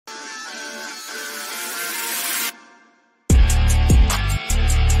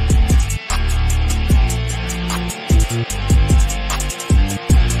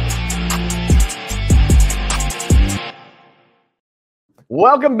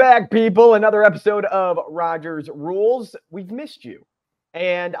Welcome back, people. Another episode of Rogers Rules. We've missed you.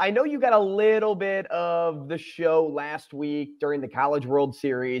 And I know you got a little bit of the show last week during the College World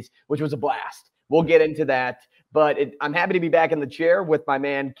Series, which was a blast. We'll get into that. But I'm happy to be back in the chair with my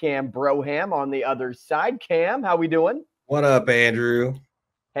man Kahm Broham on the other side. Cam, how we doing? What up, Andrew?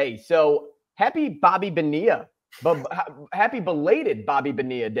 Hey, so happy Bobby Bonilla. But happy belated Bobby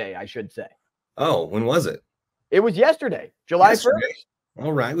Bonilla Day, I should say. Oh, when was it? It was yesterday, July 1st.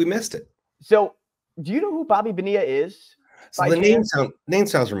 All right, we missed it. So, do you know who Bobby Bonilla is? So the name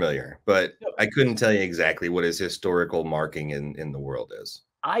sounds familiar, but I couldn't tell you exactly what his historical marking in the world is.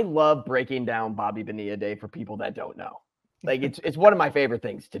 I love breaking down Bobby Bonilla Day for people that don't know. Like it's one of my favorite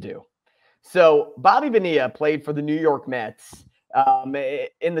things to do. So Bobby Bonilla played for the New York Mets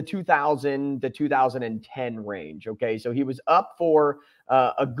in the 2000 to 2010 range. Okay, so he was up for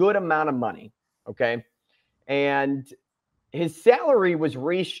a good amount of money. Okay, and his salary was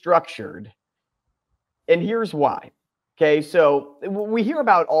restructured, and here's why. Okay, so we hear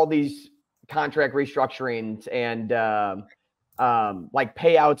about all these contract restructurings and like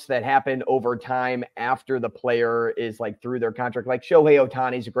payouts that happen over time after the player is like through their contract. Like Shohei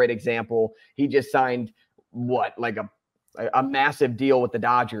Ohtani is a great example. He just signed like a massive deal with the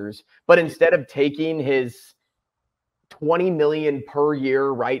Dodgers, but instead of taking his $20 million per year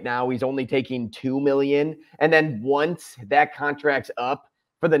right now, he's only taking $2 million. And then once that contract's up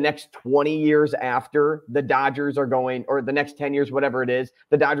for the next 20 years after, the Dodgers are going, or the next 10 years, whatever it is,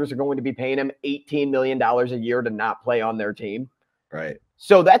 the Dodgers are going to be paying him $18 million a year to not play on their team. Right.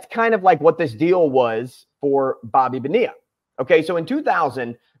 So that's kind of like what this deal was for Bobby Bonilla. Okay, so in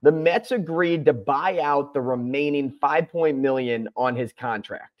 2000, the Mets agreed to buy out the remaining $5 million on his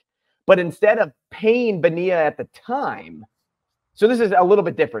contract. But instead of paying Bonilla at the time, so this is a little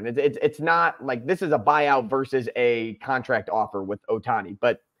bit different. It's not like this is a buyout versus a contract offer with Ohtani,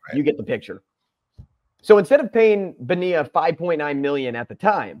 but right. You get the picture. So instead of paying Bonilla $5.9 million at the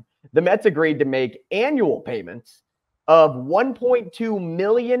time, the Mets agreed to make annual payments of $1.2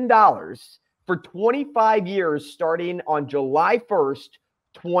 million for 25 years starting on July 1st,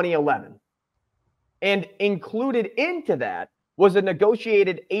 2011. And included into that was a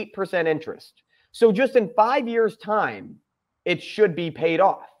negotiated 8% interest. So just in 5 years' time, it should be paid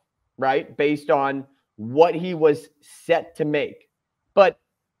off, right? Based on what he was set to make. But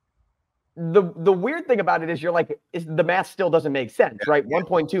the weird thing about it is you're like, the math still doesn't make sense, right? Yeah.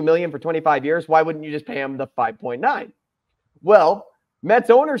 1.2 million for 25 years. Why wouldn't you just pay him the 5.9? Well, Mets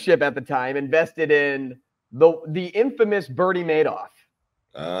ownership at the time invested in the infamous Bernie Madoff.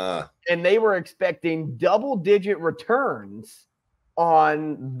 And they were expecting double-digit returns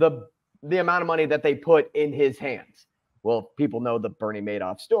on the amount of money that they put in his hands. Well, people know the Bernie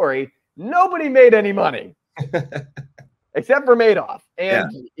Madoff story. Nobody made any money except for Madoff. And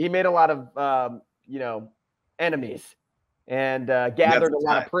he made a lot of, enemies and gathered a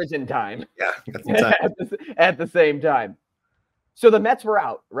lot of prison time at the same time. So the Mets were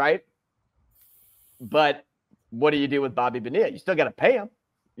out, right? But what do you do with Bobby Bonilla? You still got to pay him.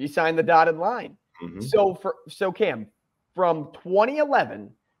 You signed the dotted line. Mm-hmm. So Cam, from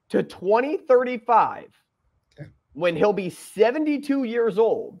 2011 to 2035, when he'll be 72 years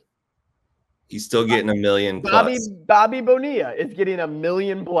old, he's still getting $1 million plus. Bobby Bonilla is getting $1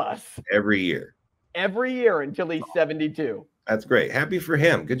 million plus every year until he's 72. That's great. Happy for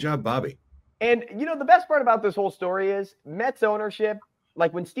him. Good job, Bobby. And the best part about this whole story is Mets ownership.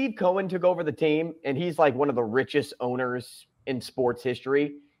 Like when Steve Cohen took over the team, and he's like one of the richest owners in sports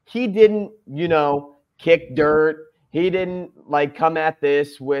history, he didn't, kick dirt. He didn't like come at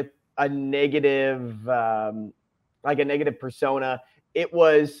this with a negative, persona. It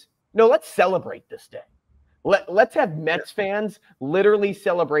was, no, let's celebrate this day. Let's have Mets fans literally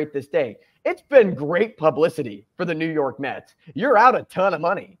celebrate this day. It's been great publicity for the New York Mets. You're out a ton of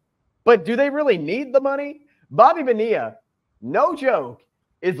money, but do they really need the money? Bobby Bonilla, no joke,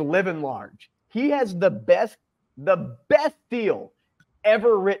 is living large. He has the best deal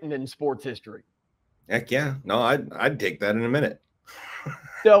ever written in sports history. Heck yeah. No, I'd take that in a minute.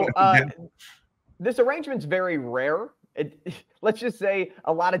 So this arrangement's very rare. Let's just say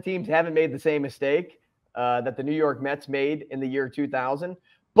a lot of teams haven't made the same mistake that the New York Mets made in the year 2000.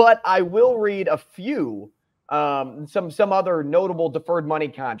 But I will read a few, some other notable deferred money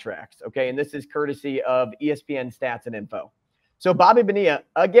contracts. Okay, and this is courtesy of ESPN Stats and Info. So Bobby Bonilla,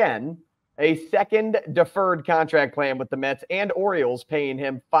 again, a second deferred contract plan with the Mets and Orioles, paying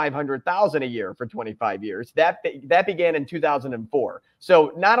him $500,000 a year for 25 years. That began in 2004.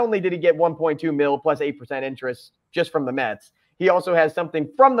 So not only did he get 1.2 mil plus 8% interest just from the Mets, he also has something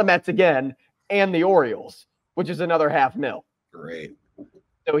from the Mets again and the Orioles, which is another $500,000. Great.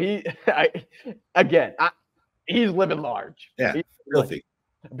 So he's living large. Yeah, filthy.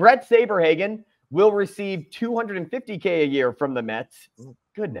 Brett Saberhagen will receive $250K a year from the Mets.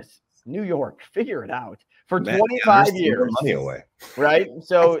 Goodness, New York, figure it out. For 25 years. Money away. Right?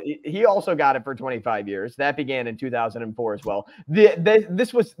 So he also got it for 25 years. That began in 2004 as well.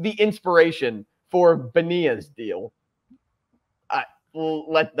 This was the inspiration for Bonilla's deal.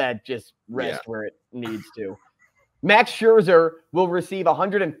 We'll let that just rest where it needs to. Max Scherzer will receive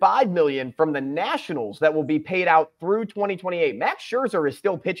 $105 million from the Nationals that will be paid out through 2028. Max Scherzer is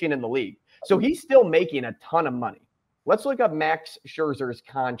still pitching in the league, so he's still making a ton of money. Let's look up Max Scherzer's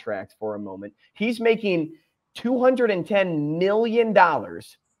contract for a moment. He's making $210 million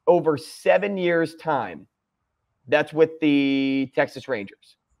over 7 years' time. That's with the Texas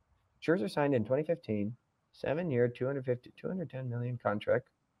Rangers. Scherzer signed in 2015, 7-year, $210 million contract.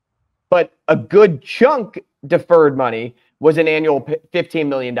 But a good chunk deferred money was an annual $15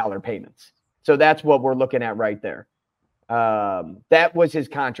 million payments. So that's what we're looking at right there. That was his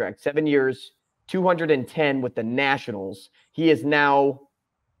contract, 7 years, 210 with the Nationals. He is now,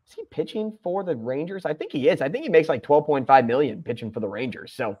 is he pitching for the Rangers? I think he is. I think he makes like $12.5 million pitching for the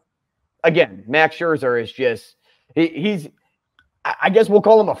Rangers. So again, Max Scherzer is just, he's, I guess we'll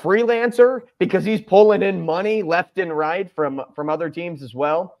call him a freelancer because he's pulling in money left and right from other teams as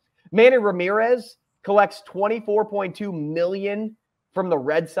well. Manny Ramirez collects $24.2 million from the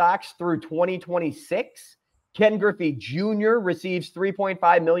Red Sox through 2026. Ken Griffey Jr. receives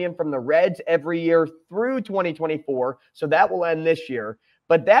 $3.5 million from the Reds every year through 2024. So that will end this year.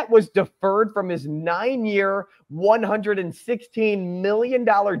 But that was deferred from his 9-year, $116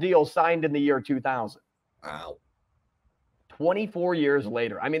 million deal signed in the year 2000. Wow. 24 years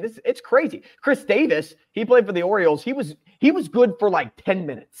later. I mean, it's crazy. Chris Davis, he played for the Orioles. He was good for like 10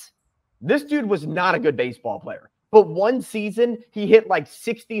 minutes. This dude was not a good baseball player. But one season, he hit like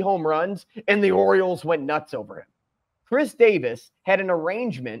 60 home runs, and the Orioles went nuts over him. Chris Davis had an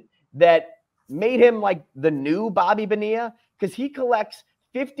arrangement that made him like the new Bobby Bonilla because he collects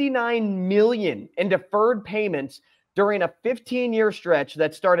 $59 million in deferred payments during a 15-year stretch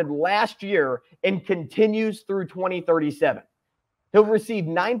that started last year and continues through 2037. He'll receive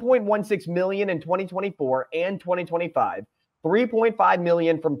 $9.16 million in 2024 and 2025. $3.5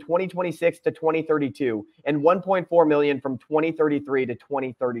 million from 2026 to 2032, and $1.4 million from 2033 to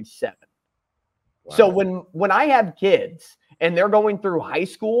 2037. Wow. So when I have kids and they're going through high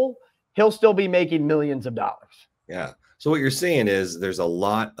school, he'll still be making millions of dollars. Yeah. So what you're saying is there's a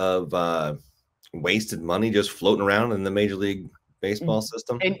lot of wasted money just floating around in the Major League Baseball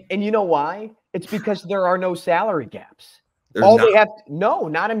system. And you know why? It's because there are no salary caps.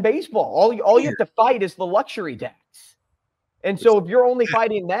 Not in baseball. All you have to fight is the luxury tax. And so if you're only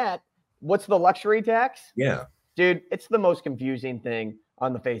fighting that, what's the luxury tax? Yeah. Dude, it's the most confusing thing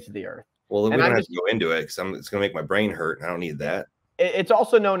on the face of the earth. Well, we don't have to go into it because it's going to make my brain hurt, and I don't need that. It's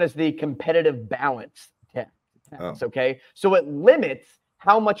also known as the competitive balance tax, okay? So it limits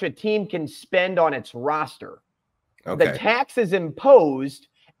how much a team can spend on its roster. Okay. The tax is imposed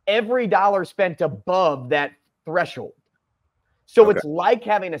every dollar spent above that threshold. So it's like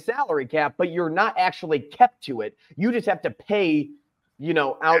having a salary cap, but you're not actually kept to it. You just have to pay,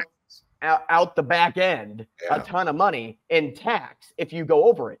 out the back end a ton of money in tax if you go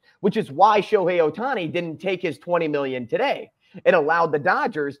over it, which is why Shohei Ohtani didn't take his $20 million today. It allowed the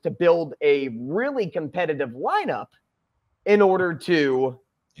Dodgers to build a really competitive lineup in order to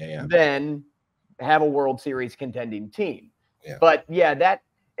then have a World Series contending team. Yeah. But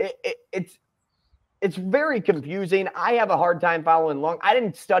it's very confusing. I have a hard time following along. I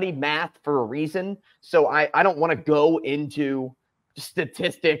didn't study math for a reason, so I don't want to go into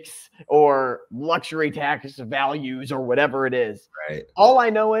statistics or luxury tax values or whatever it is. Right. All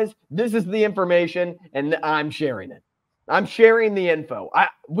I know is this is the information, and I'm sharing it. I'm sharing the info.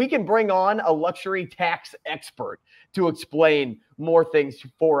 We can bring on a luxury tax expert to explain more things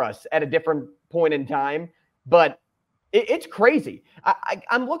for us at a different point in time, but it's crazy.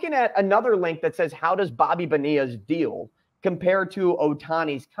 I'm looking at another link that says, how does Bobby Bonilla's deal compare to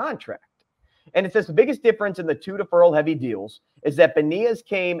Ohtani's contract? And it says the biggest difference in the two deferral-heavy deals is that Bonilla's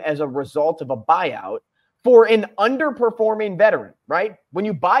came as a result of a buyout for an underperforming veteran, right? When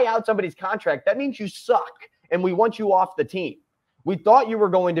you buy out somebody's contract, that means you suck, and we want you off the team. We thought you were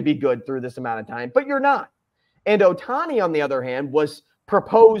going to be good through this amount of time, but you're not. And Ohtani, on the other hand, was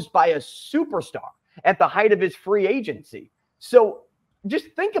proposed by a superstar at the height of his free agency. So just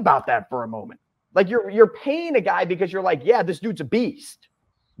think about that for a moment. Like you're paying a guy because you're like, yeah, this dude's a beast.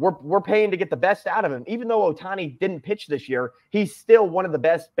 We're paying to get the best out of him. Even though Ohtani didn't pitch this year, he's still one of the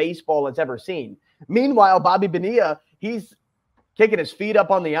best baseball has ever seen. Meanwhile, Bobby Bonilla, he's kicking his feet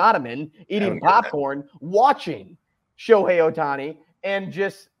up on the ottoman, eating popcorn, watching Shohei Ohtani, and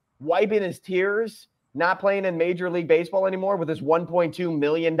just wiping his tears, not playing in Major League Baseball anymore with his $1.2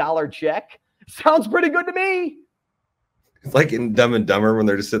 million check. Sounds pretty good to me. It's like in Dumb and Dumber when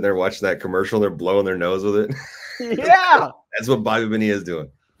they're just sitting there watching that commercial, they're blowing their nose with it. Yeah. That's what Bobby Bonilla is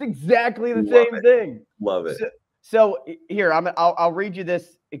doing. It's exactly the same thing. Love it. So here, I'll read you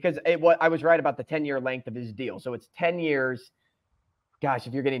this because I was right about the 10-year length of his deal. So it's 10 years. Gosh,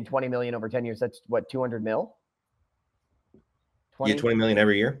 if you're getting 20 million over 10 years, that's what, 200 mil? 20? You get 20 million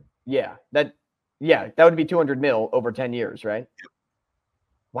every year? Yeah. That would be 200 mil over 10 years, right? Yep.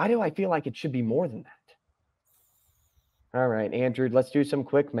 Why do I feel like it should be more than that? All right, Andrew, let's do some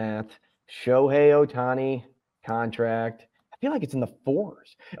quick math. Shohei Ohtani contract. I feel like it's in the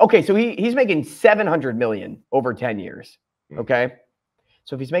 4s. Okay, so he's making 700 million over 10 years. Okay.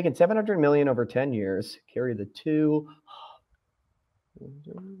 So if he's making 700 million over 10 years, carry the 2.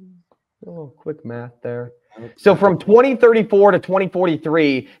 Oh, quick math there. So from 2034 to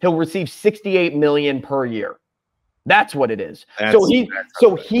 2043, he'll receive 68 million per year. That's what it is.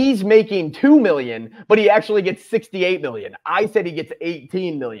 He's making 2 million, but he actually gets 68 million. I said he gets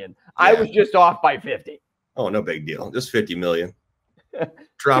 18 million. Yeah. I was just off by 50. Oh, no big deal. Just 50 million.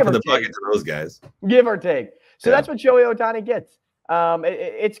 Dropping the bucket to those guys. Give or take. So that's what Shohei Ohtani gets.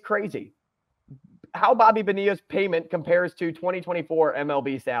 It's crazy how Bobby Bonilla's payment compares to 2024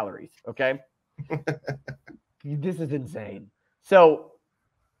 MLB salaries. Okay. This is insane. So,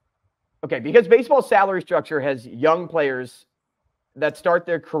 okay, because baseball's salary structure has young players that start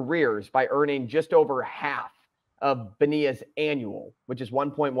their careers by earning just over half of Bonilla's annual, which is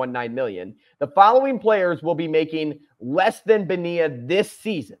 1.19 million. The following players will be making less than Bonilla this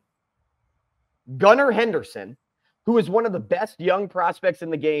season. Gunnar Henderson, who is one of the best young prospects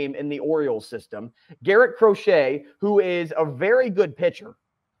in the game in the Orioles system. Garrett Crochet, who is a very good pitcher,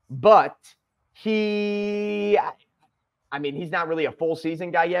 but he's not really a full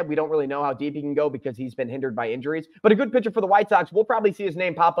season guy yet. We don't really know how deep he can go because he's been hindered by injuries. But a good pitcher for the White Sox. We'll probably see his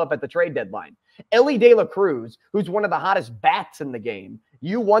name pop up at the trade deadline. Elly De La Cruz, who's one of the hottest bats in the game.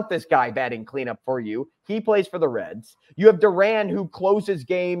 You want this guy batting cleanup for you. He plays for the Reds. You have Duran, who closes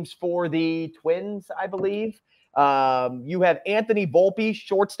games for the Twins, I believe. You have Anthony Volpe,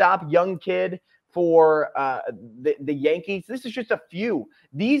 shortstop, young kid for the Yankees. This is just a few.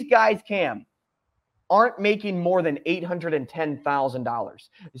 These guys, Cam, aren't making more than $810,000.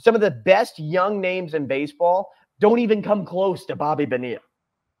 Some of the best young names in baseball don't even come close to Bobby Bonilla.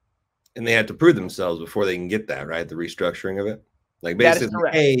 And they have to prove themselves before they can get that, right? The restructuring of it. Like basically,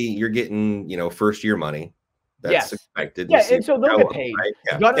 hey, you're getting, first year money. That's expected. Yeah, and so they'll get paid. Right?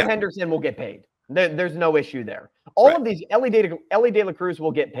 Yeah. Gunnar Henderson will get paid. There's no issue there. All of these, Elly De La Cruz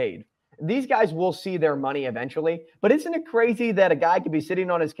will get paid. These guys will see their money eventually. But isn't it crazy that a guy could be sitting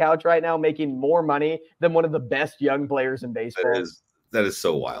on his couch right now making more money than one of the best young players in baseball? That is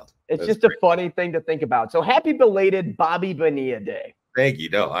so wild. It's just a funny thing to think about. So happy belated Bobby Bonilla Day. Thank you.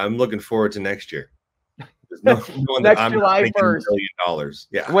 No, I'm looking forward to next year. Next July 1st. $1 million.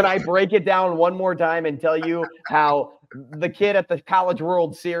 Yeah. When I break it down one more time and tell you how the kid at the College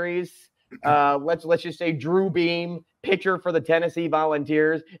World Series, let's just say Drew Beam, pitcher for the Tennessee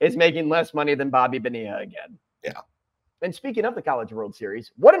Volunteers, is making less money than Bobby Bonilla again. Yeah. And speaking of the College World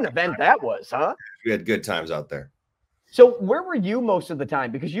Series, what an event that was, huh? We had good times out there. So where were you most of the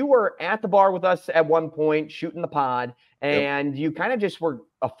time? Because you were at the bar with us at one point, shooting the pod, and you kind of just were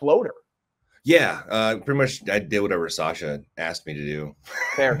a floater. Yeah, pretty much I did whatever Sasha asked me to do.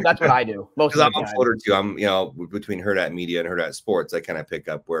 Fair. That's what I do. Most of the time. I'm a floater too. I'm, between Hurrdat Media and Hurrdat Sports, I kind of pick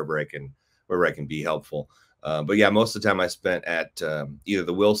up wherever I can be helpful. But yeah, most of the time I spent at either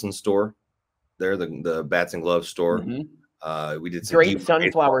the Wilson store, there, the bats and gloves store. Mm-hmm. We did some great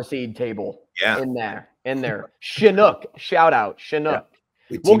sunflower seed table. Yeah, in there. Chinook, shout out Chinook.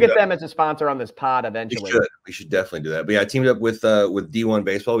 Yeah. We'll get them as a sponsor on this pod eventually. We should definitely do that. But yeah, I teamed up with D1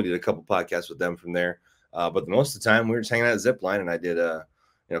 Baseball. We did a couple podcasts with them from there. But most of the time we were just hanging out at Zipline, and I did a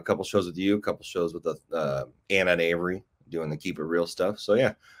couple shows with you, a couple shows with Anna and Avery doing the Keep It Real stuff. So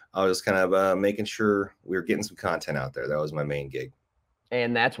yeah, I was kind of making sure we were getting some content out there. That was my main gig.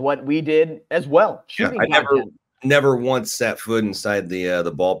 And that's what we did as well. Yeah, I never once set foot inside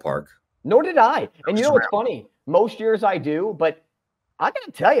the ballpark. Nor did I. And you know what's funny? Most years I do, but I got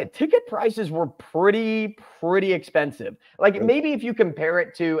to tell you, ticket prices were pretty expensive. Like maybe if you compare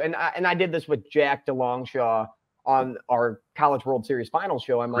it to, and I did this with Jack DeLongshaw on our College World Series final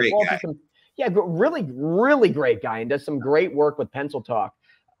show. I'm like, really, really great guy and does some great work with Pencil Talk.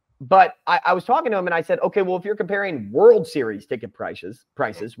 But I was talking to him and I said, okay, well, if you're comparing World Series ticket prices,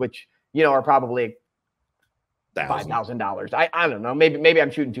 which, are probably $5,000. I don't know. Maybe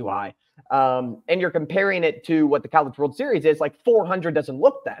I'm shooting too high. And you're comparing it to what the College World Series is, like 400 doesn't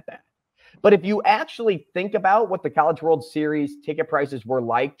look that bad. But if you actually think about what the College World Series ticket prices were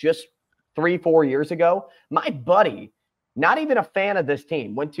like just 3-4 years ago, my buddy, not even a fan of this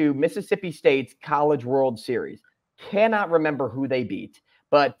team, went to Mississippi State's College World Series. Cannot remember who they beat,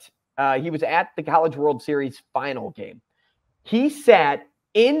 but he was at the College World Series final game. He sat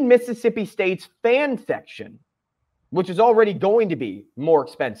in Mississippi State's fan section, which is already going to be more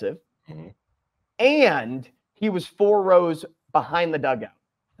expensive, and he was 4 rows behind the dugout.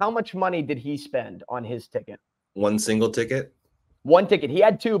 How much money did he spend on his ticket? One single ticket? One ticket. He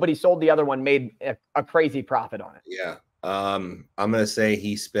had 2, but he sold the other one, made a crazy profit on it. Yeah. I'm going to say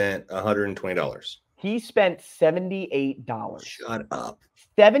he spent $120. He spent $78. Shut up.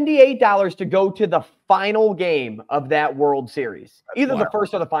 $78 to go to the final game of that World Series. That's Either wild. the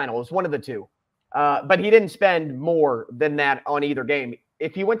first or the final. It was one of the two. But he didn't spend more than that on either game.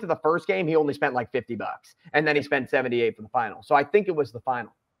 If he went to the first game, he only spent like $50. And then he spent $78 for the final. So I think it was the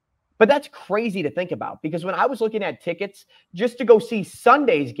final. But that's crazy to think about, because when I was looking at tickets just to go see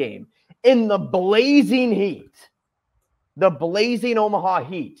Sunday's game in the blazing heat, the blazing Omaha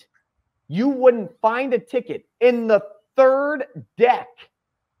heat, you wouldn't find a ticket in the third deck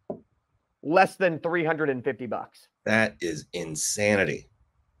less than $350. That is insanity.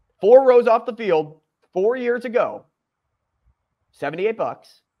 4 rows off the field 4 years ago, $78.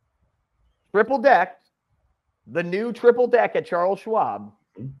 Triple deck, the new triple deck at Charles Schwab,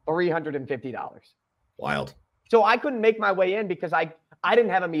 $350. Wild. So I couldn't make my way in because I didn't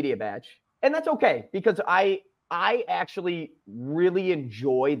have a media badge. And that's okay, because I actually really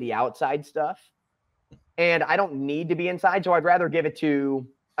enjoy the outside stuff, and I don't need to be inside. So I'd rather give it to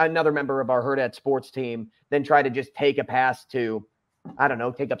another member of our Hurrdat sports team than try to just take a pass to, I don't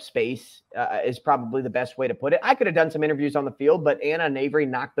know, take up space is probably the best way to put it. I could have done some interviews on the field, but Anna and Avery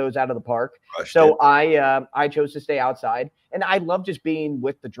knocked those out of the park. So I chose to stay outside, and I love just being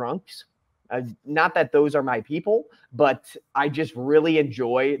with the drunks. Not that those are my people, but I just really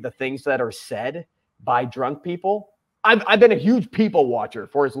enjoy the things that are said by drunk people. I've been a huge people watcher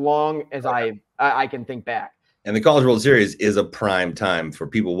for as long as I can think back. And the College World Series is a prime time for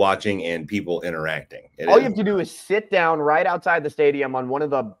people watching and people interacting. All you have to do is sit down right outside the stadium on one of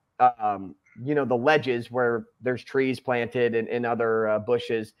the, the ledges where there's trees planted and other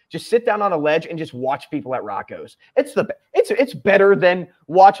bushes. Just sit down on a ledge and just watch people at Rocco's. It's better than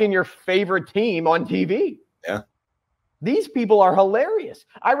watching your favorite team on TV. Yeah. These people are hilarious.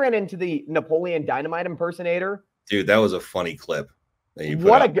 I ran into the Napoleon Dynamite impersonator. Dude, that was a funny clip.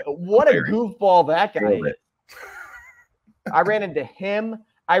 What a goofball that guy is. I ran into him.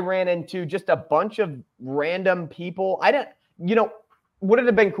 I ran into just a bunch of random people. Would it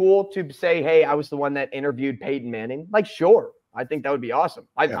have been cool to say, hey, I was the one that interviewed Peyton Manning? Like, sure. I think that would be awesome.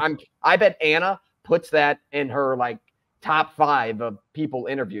 I bet Anna puts that in her like top 5 of people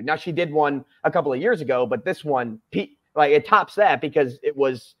interviewed. Now, she did one a couple of years ago, but this one, it tops that because it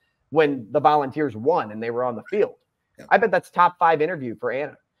was when the Volunteers won and they were on the field. Yeah. I bet that's top 5 interview for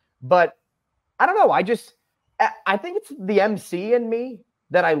Anna. But I don't know. I think it's the MC in me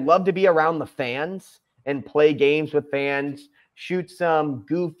that I love to be around the fans and play games with fans, shoot some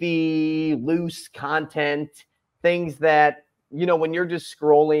goofy, loose content, things that, when you're just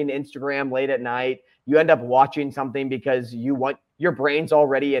scrolling Instagram late at night, you end up watching something because your brain's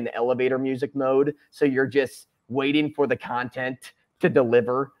already in elevator music mode. So you're just waiting for the content to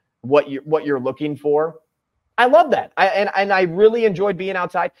deliver what you're looking for. I love that. And I really enjoyed being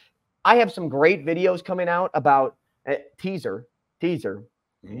outside. I have some great videos coming out about teaser,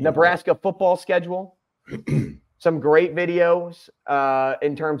 Nebraska football schedule. Some great videos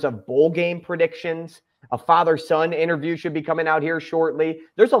in terms of bowl game predictions. A father-son interview should be coming out here shortly.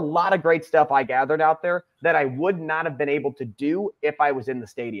 There's a lot of great stuff I gathered out there that I would not have been able to do if I was in the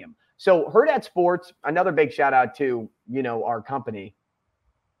stadium. So Hurrdat Sports, another big shout out to, our company.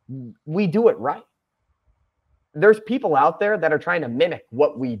 We do it right. There's people out there that are trying to mimic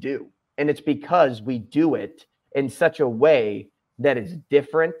what we do. And it's because we do it in such a way that is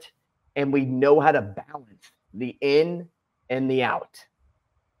different and we know how to balance the in and the out.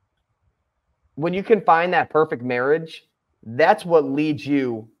 When you can find that perfect marriage, that's what leads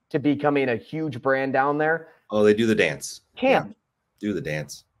you to becoming a huge brand down there. Oh, they do the dance. Camp. Yeah, do the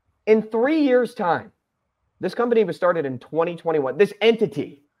dance. In 3 years' time, this company was started in 2021. This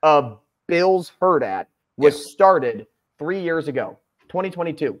entity of Bill's Hurrdat was started 3 years ago,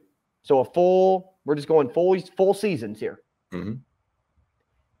 2022. So we're just going full seasons here. Mm-hmm.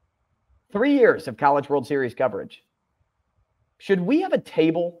 3 years of College World Series coverage. Should we have a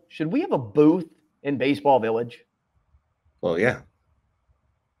table? Should we have a booth in Baseball Village? Well, yeah.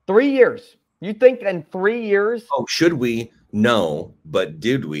 3 years. You think in 3 years? Oh, should we? No, but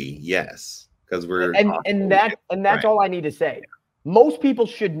did we? Yes, because we're that's all I need to say. Most people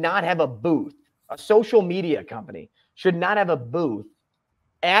should not have a booth. A social media company should not have a booth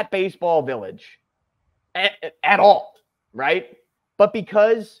at Baseball Village at all, right? But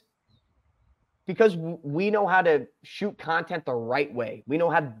because we know how to shoot content the right way, we know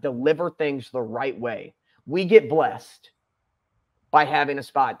how to deliver things the right way, we get blessed by having a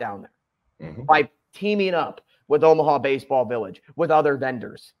spot down there, by teaming up with Omaha Baseball Village, with other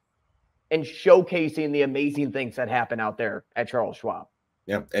vendors, and showcasing the amazing things that happen out there at Charles Schwab.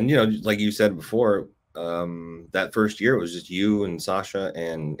 Yeah. And, you know, like you said before, that first year, it was just you and Sasha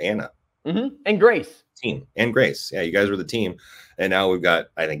and Anna. And Grace. Team. And Grace. Yeah, you guys were the team. And now we've got,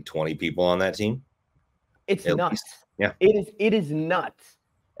 I think, 20 people on that team. It's nuts. Least. Yeah. It is nuts.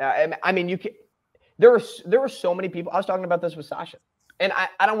 I mean, there are so many people. I was talking about this with Sasha. And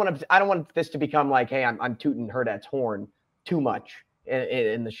I don't want this to become like, hey, I'm tooting Hurrdat's horn too much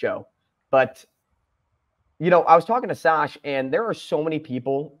in the show. But, you know, I was talking to Sash, and there are so many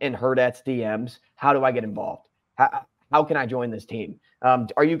people in Hurrdat's DMs. How do I get involved? How can I join this team?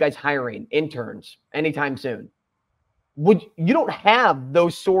 Are you guys hiring interns anytime soon? You don't have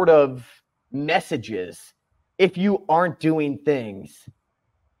those sort of messages if you aren't doing things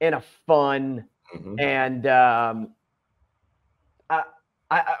in a fun and a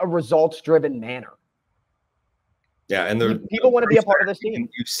results-driven manner. Yeah, and people want to be a part of this team.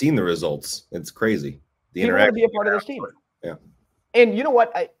 You've seen the results. It's crazy. People want to be a part of this team. Yeah. And you know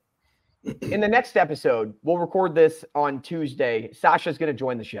what? In the next episode, we'll record this on Tuesday. Sasha's going to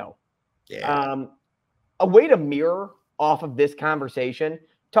join the show. Yeah. A way to mirror off of this conversation,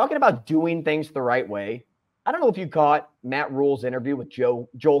 talking about doing things the right way. I don't know if you caught Matt Rhule's interview with Joel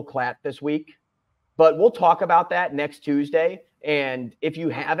Klatt this week, but we'll talk about that next Tuesday. And if you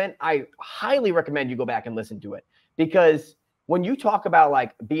haven't, I highly recommend you go back and listen to it, because when you talk about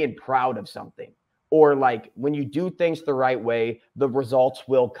like being proud of something, or like when you do things the right way, the results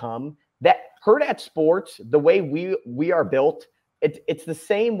will come. That Hurrdat Sports, the way we are built, it's the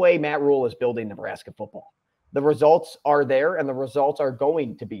same way Matt Rhule is building Nebraska football. The results are there, and the results are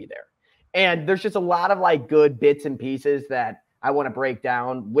going to be there. And there's just a lot of like good bits and pieces that I want to break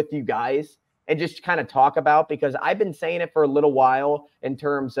down with you guys and just kind of talk about, because I've been saying it for a little while in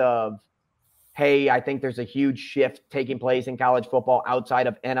terms of, hey, I think there's a huge shift taking place in college football outside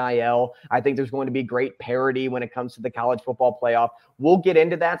of NIL. I think there's going to be great parity when it comes to the college football playoff. We'll get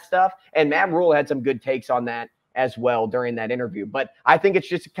into that stuff. And Matt Rhule had some good takes on that as well during that interview. But I think it's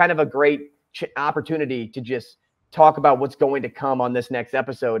just kind of a great opportunity to just talk about what's going to come on this next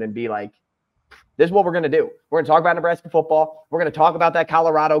episode and be like, this is what we're going to do. We're going to talk about Nebraska football. We're going to talk about that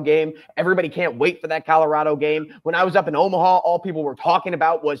Colorado game. Everybody can't wait for that Colorado game. When I was up in Omaha, all people were talking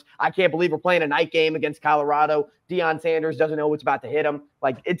about was, I can't believe we're playing a night game against Colorado. Deion Sanders doesn't know what's about to hit him.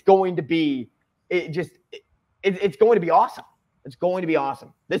 Like, it's going to be it's going to be awesome. It's going to be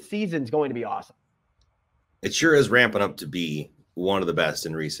awesome. This season's going to be awesome. It sure is ramping up to be one of the best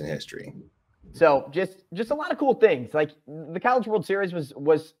in recent history. So just a lot of cool things. Like the College World Series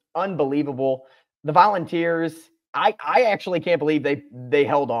was unbelievable. The Volunteers, I actually can't believe they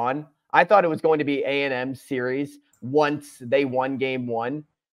held on. I thought it was going to be A&M's series once they won game 1.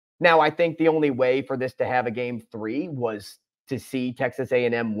 Now, I think the only way for this to have a game 3 was to see Texas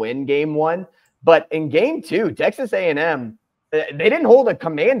A&M win game 1. But in game 2, Texas A&M, they didn't hold a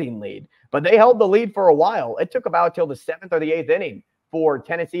commanding lead, but they held the lead for a while. It took about till the 7th or the 8th inning for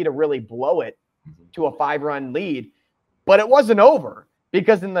Tennessee to really blow it to a 5-run lead. But it wasn't over,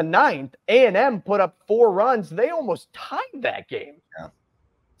 because in the 9th, A&M put up 4 runs. They almost tied that game. Yeah.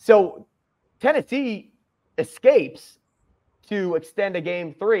 So Tennessee escapes to extend a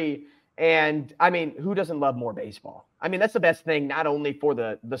game 3. And, I mean, who doesn't love more baseball? I mean, that's the best thing, not only for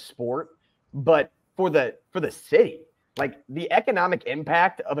the sport, but for the city. Like, the economic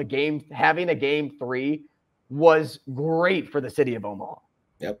impact of having a game 3 was great for the city of Omaha.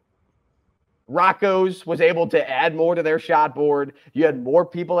 Yep. Rocco's was able to add more to their shot board. You had more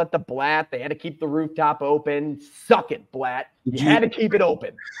people at the Blatt. They had to keep the rooftop open. Suck it, Blatt. You had to keep it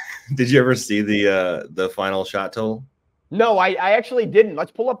open. Did you ever see the final shot total? No, I actually didn't.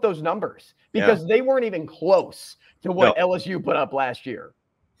 Let's pull up those numbers, because they weren't even close to what LSU put up last year.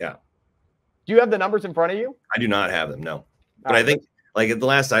 Yeah. Do you have the numbers in front of you? I do not have them, no. But I think, like, at the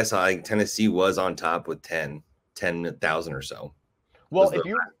last I saw, like, Tennessee was on top with 10,000 or so. Well, if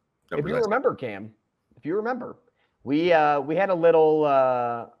you remember, Cam, we had a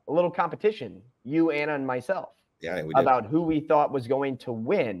little competition, you, Anna, and myself, we did, about who we thought was going to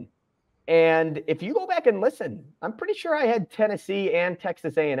win. And if you go back and listen, I'm pretty sure I had Tennessee and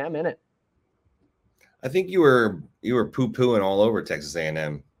Texas A&M in it. I think you were poo-pooing all over Texas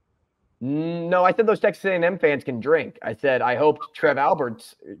A&M. No, I said those Texas A&M fans can drink. I said I hoped Trev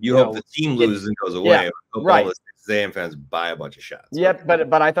Alberts. You hope the team loses and goes away. Yeah, Hope right. all the Texas A&M fans buy a bunch of shots. Yep,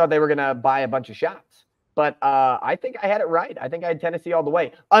 but I thought they were gonna buy a bunch of shots. But I think I had it right. I think I had Tennessee all the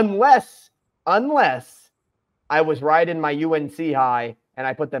way, unless I was right in my UNC high and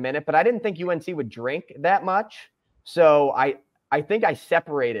I put them in it. But I didn't think UNC would drink that much, so I think I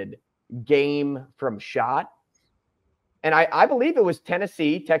separated game from shot. And I believe it was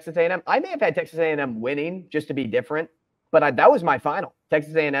Tennessee, Texas A&M. I may have had Texas A&M winning just to be different, but that was my final,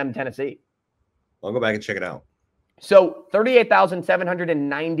 Texas A&M, Tennessee. I'll go back and check it out. So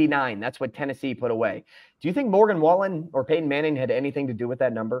 38,799, that's what Tennessee put away. Do you think Morgan Wallen or Peyton Manning had anything to do with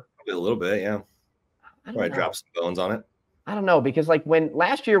that number? Probably a little bit, yeah. Probably drop some bones on it. I don't know, because like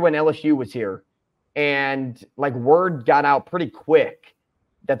last year when LSU was here and like word got out pretty quick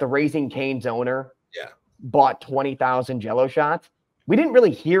that the Raising Cane's owner bought 20,000 Jell-O shots. We didn't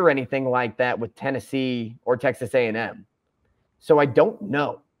really hear anything like that with Tennessee or Texas A&M. So I don't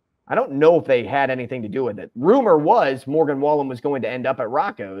know. I don't know if they had anything to do with it. Rumor was Morgan Wallen was going to end up at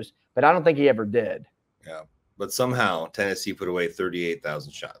Rocco's, but I don't think he ever did. Yeah, but somehow Tennessee put away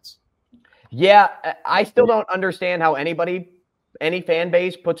 38,000 shots. Yeah, I still don't understand how any fan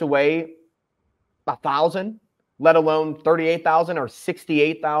base puts away 1,000, let alone 38,000 or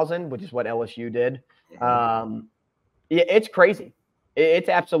 68,000, which is what LSU did. It's crazy. It's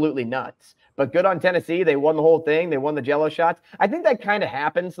absolutely nuts. But good on Tennessee. They won the whole thing. They won the Jell-O shots. I think that kind of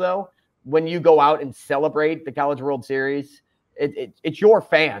happens, though, when you go out and celebrate the College World Series. It's your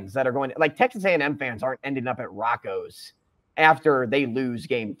fans that are going – like Texas A&M fans aren't ending up at Rocco's after they lose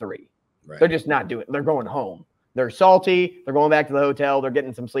Game 3. Right. They're just not doing it. They're going home. They're salty. They're going back to the hotel. They're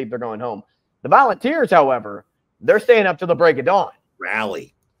getting some sleep. They're going home. The Volunteers, however, they're staying up till the break of dawn.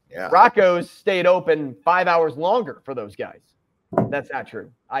 Rally. Yeah. Rocco's stayed open 5 hours longer for those guys. That's not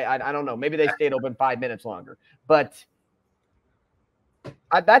true. I don't know. Maybe they stayed open 5 minutes longer. But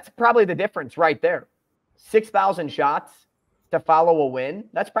that's probably the difference right there. 6,000 shots to follow a win.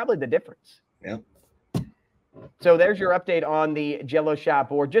 That's probably the difference. Yeah. So there's your update on the Jell-O shot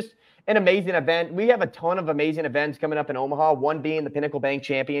board. Just an amazing event. We have a ton of amazing events coming up in Omaha, one being the Pinnacle Bank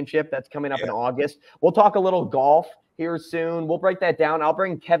Championship. That's coming up in August. We'll talk a little golf here soon. We'll break that down. I'll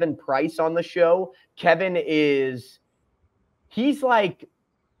bring Kevin Price on the show. Kevin he's like,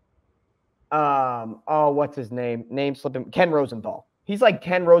 what's his name? Name slipping. Ken Rosenthal. He's like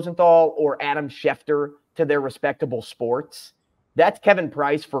Ken Rosenthal or Adam Schefter to their respectable sports. That's Kevin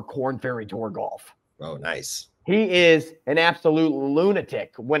Price for Korn Ferry Tour Golf. Oh, nice. He is an absolute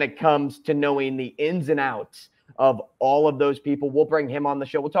lunatic when it comes to knowing the ins and outs of all of those people. We'll bring him on the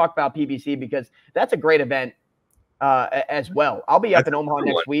show. We'll talk about PBC because that's a great event as well. I'll be up in Omaha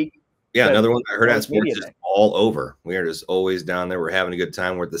next week. Yeah, another one. Hurrdat Sports is all over. We are just always down there. We're having a good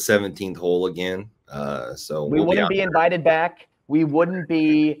time. We're at the 17th hole again. So we wouldn't be invited back. We wouldn't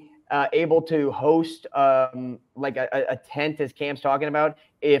be able to host like a tent, as Cam's talking about,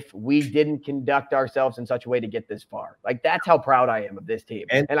 if we didn't conduct ourselves in such a way to get this far. Like, that's how proud I am of this team.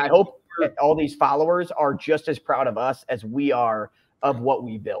 And I hope that all these followers are just as proud of us as we are of what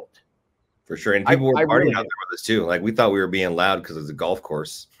we built. For sure. And people were partying out there with us too. Like, we thought we were being loud because it's a golf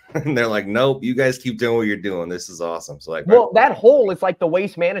course. And they're like, nope, you guys keep doing what you're doing. This is awesome. So like, well, that hole is like the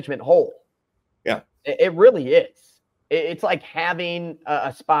waste management hole. Yeah. It really is. It's like having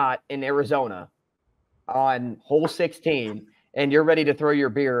a spot in Arizona on hole 16 and you're ready to throw your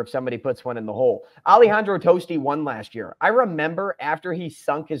beer if somebody puts one in the hole. Alejandro Tosti won last year. I remember after he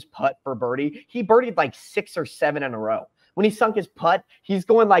sunk his putt for birdie, he birdied like 6 or 7 in a row. When he sunk his putt, he's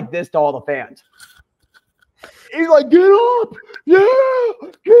going like this to all the fans. He's like, get up. Yeah,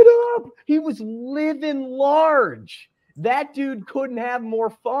 get up. He was living large. That dude couldn't have more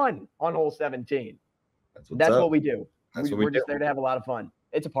fun on hole 17. That's what we do. We're just there to have a lot of fun.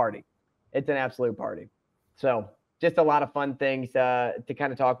 It's a party. It's an absolute party. So just a lot of fun things to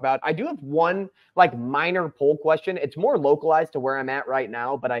kind of talk about. I do have one like minor poll question. It's more localized to where I'm at right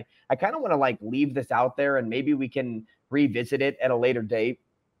now, but I kind of want to like leave this out there and maybe we can revisit it at a later date.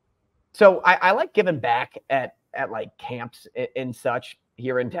 So I like giving back at like camps and such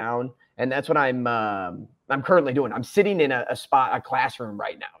here in town. And that's what I'm currently doing. I'm sitting in a classroom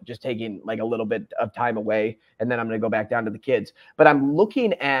right now, just taking like a little bit of time away. And then I'm going to go back down to the kids. But I'm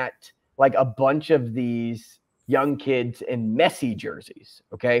looking at like a bunch of these young kids in Messi jerseys.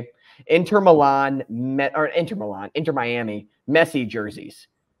 Okay. Inter Miami, Messi jerseys.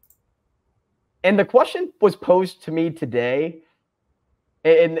 And the question was posed to me today.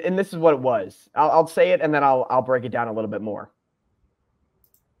 And this is what it was. I'll say it and then I'll break it down a little bit more.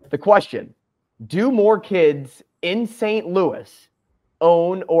 The question: do more kids in St. Louis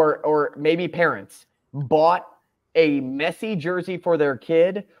own or maybe parents bought a Messi jersey for their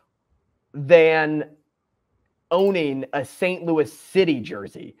kid than owning a St. Louis City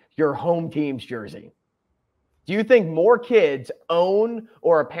jersey, your home team's jersey? Do you think more kids own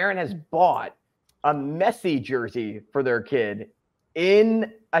or a parent has bought a Messi jersey for their kid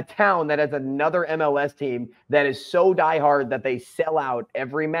in a town that has another MLS team that is so diehard that they sell out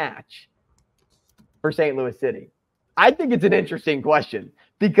every match for St. Louis City? I think it's an interesting question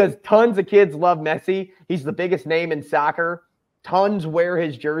because tons of kids love Messi. He's the biggest name in soccer. Tons wear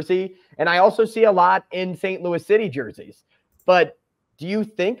his jersey. And I also see a lot in St. Louis City jerseys. But do you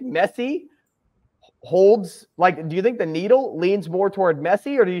think Messi holds, like, do you think the needle leans more toward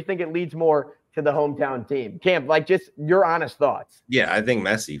Messi, or do you think it leads more to the hometown team? Cam, like, just your honest thoughts. Yeah, I think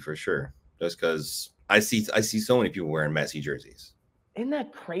Messi for sure. Just because I see so many people wearing Messi jerseys. Isn't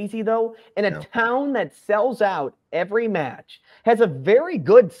that crazy, though? In a town that sells out every match, has a very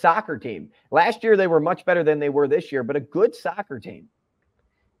good soccer team. Last year, they were much better than they were this year, but a good soccer team.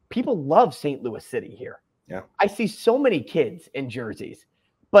 People love St. Louis City here. Yeah. I see so many kids in jerseys,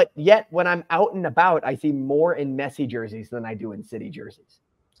 but yet when I'm out and about, I see more in Messi jerseys than I do in City jerseys.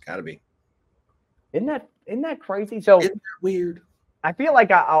 It's got to be. Isn't that crazy? So isn't that weird? I feel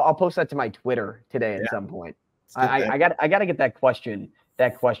like I'll post that to my Twitter today at some point. I got to get that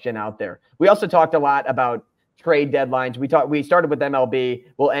question out there. We also talked a lot about trade deadlines. We started with MLB.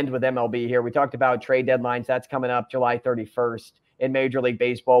 We'll end with MLB here. We talked about trade deadlines. That's coming up July 31st in Major League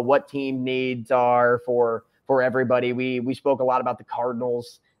Baseball. What team needs are for everybody. We spoke a lot about the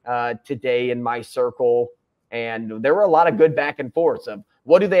Cardinals today in my circle, and there were a lot of good back and forths of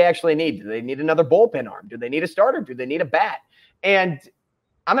what do they actually need? Do they need another bullpen arm? Do they need a starter? Do they need a bat? And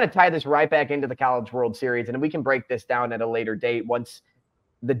I'm going to tie this right back into the College World Series, and we can break this down at a later date once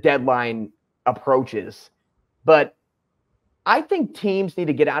the deadline approaches. But I think teams need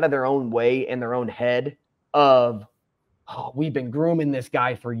to get out of their own way in their own head of, oh, we've been grooming this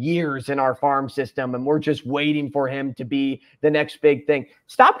guy for years in our farm system, and we're just waiting for him to be the next big thing.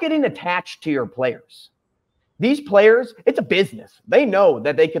 Stop getting attached to your players. These players, it's a business. They know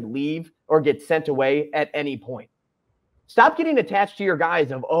that they could leave or get sent away at any point. Stop getting attached to your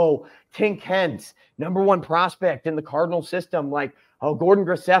guys of, oh, Tink Hence, #1 prospect in the Cardinal system. Like, oh, Gordon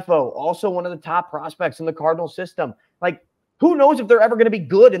Graceffo, also one of the top prospects in the Cardinal system. Like, who knows if they're ever going to be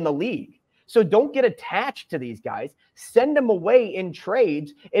good in the league? So don't get attached to these guys. Send them away in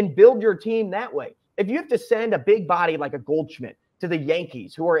trades and build your team that way. If you have to send a big body like a Goldschmidt to the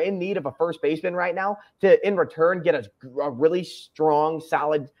Yankees, who are in need of a first baseman right now, to in return get a really strong,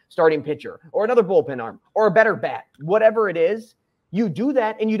 solid starting pitcher or another bullpen arm or a better bat, whatever it is, you do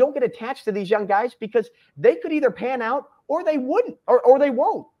that and you don't get attached to these young guys because they could either pan out or they wouldn't or they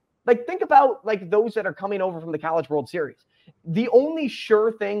won't. Like, think about like those that are coming over from the College World Series. The only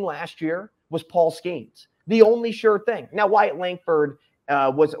sure thing last year was Paul Skeens. The only sure thing. Now, Wyatt Langford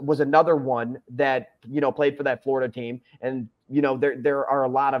was another one that, played for that Florida team. And, there are a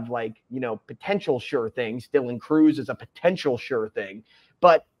lot of potential sure things. Dylan Cruz is a potential sure thing.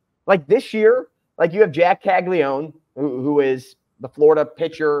 But like this year, like you have Jack Caglione, who is the Florida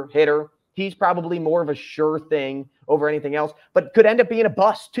pitcher, hitter. He's probably more of a sure thing over anything else, but could end up being a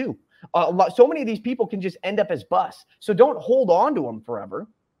bust too. So many of these people can just end up as busts. So don't hold on to them forever.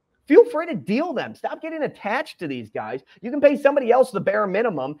 Feel free to deal them. Stop getting attached to these guys. You can pay somebody else the bare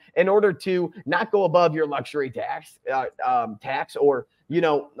minimum in order to not go above your luxury tax, or,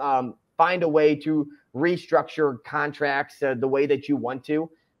 find a way to restructure contracts the way that you want to.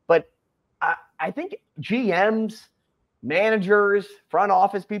 But I think GMs, managers, front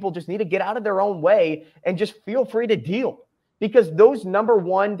office people just need to get out of their own way and just feel free to deal, because those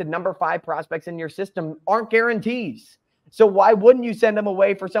 #1 to #5 prospects in your system aren't guarantees. So why wouldn't you send them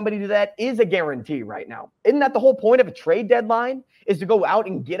away for somebody that is a guarantee right now? Isn't that the whole point of a trade deadline, is to go out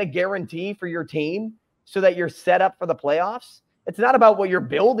and get a guarantee for your team so that you're set up for the playoffs? It's not about what you're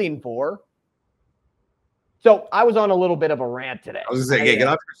building for. So I was on a little bit of a rant today. I was going to say, get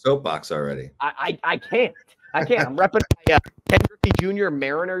off your soapbox already. I can't. I'm repping my Ken Griffey Jr.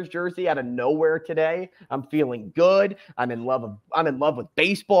 Mariners jersey out of nowhere today. I'm feeling good. I'm in love with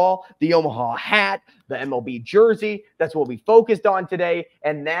baseball, the Omaha hat, the MLB jersey. That's what we focused on today,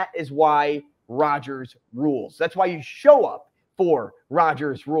 and that is why Rogers rules. That's why you show up for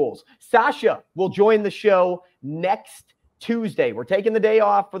Rogers rules. Sasha will join the show next Tuesday. We're taking the day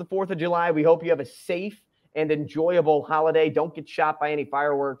off for the 4th of July. We hope you have a safe and enjoyable holiday. Don't get shot by any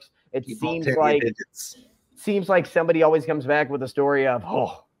fireworks. It seems seems like somebody always comes back with a story of,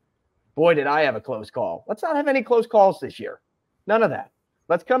 oh, boy, did I have a close call. Let's not have any close calls this year. None of that.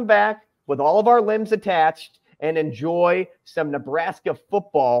 Let's come back with all of our limbs attached and enjoy some Nebraska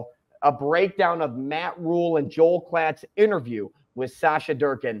football, a breakdown of Matt Rhule and Joel Klatt's interview with Sasha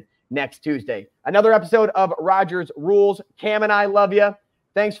Durkin next Tuesday. Another episode of Rogers Rules. Cam and I love you.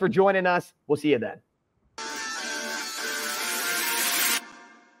 Thanks for joining us. We'll see you then.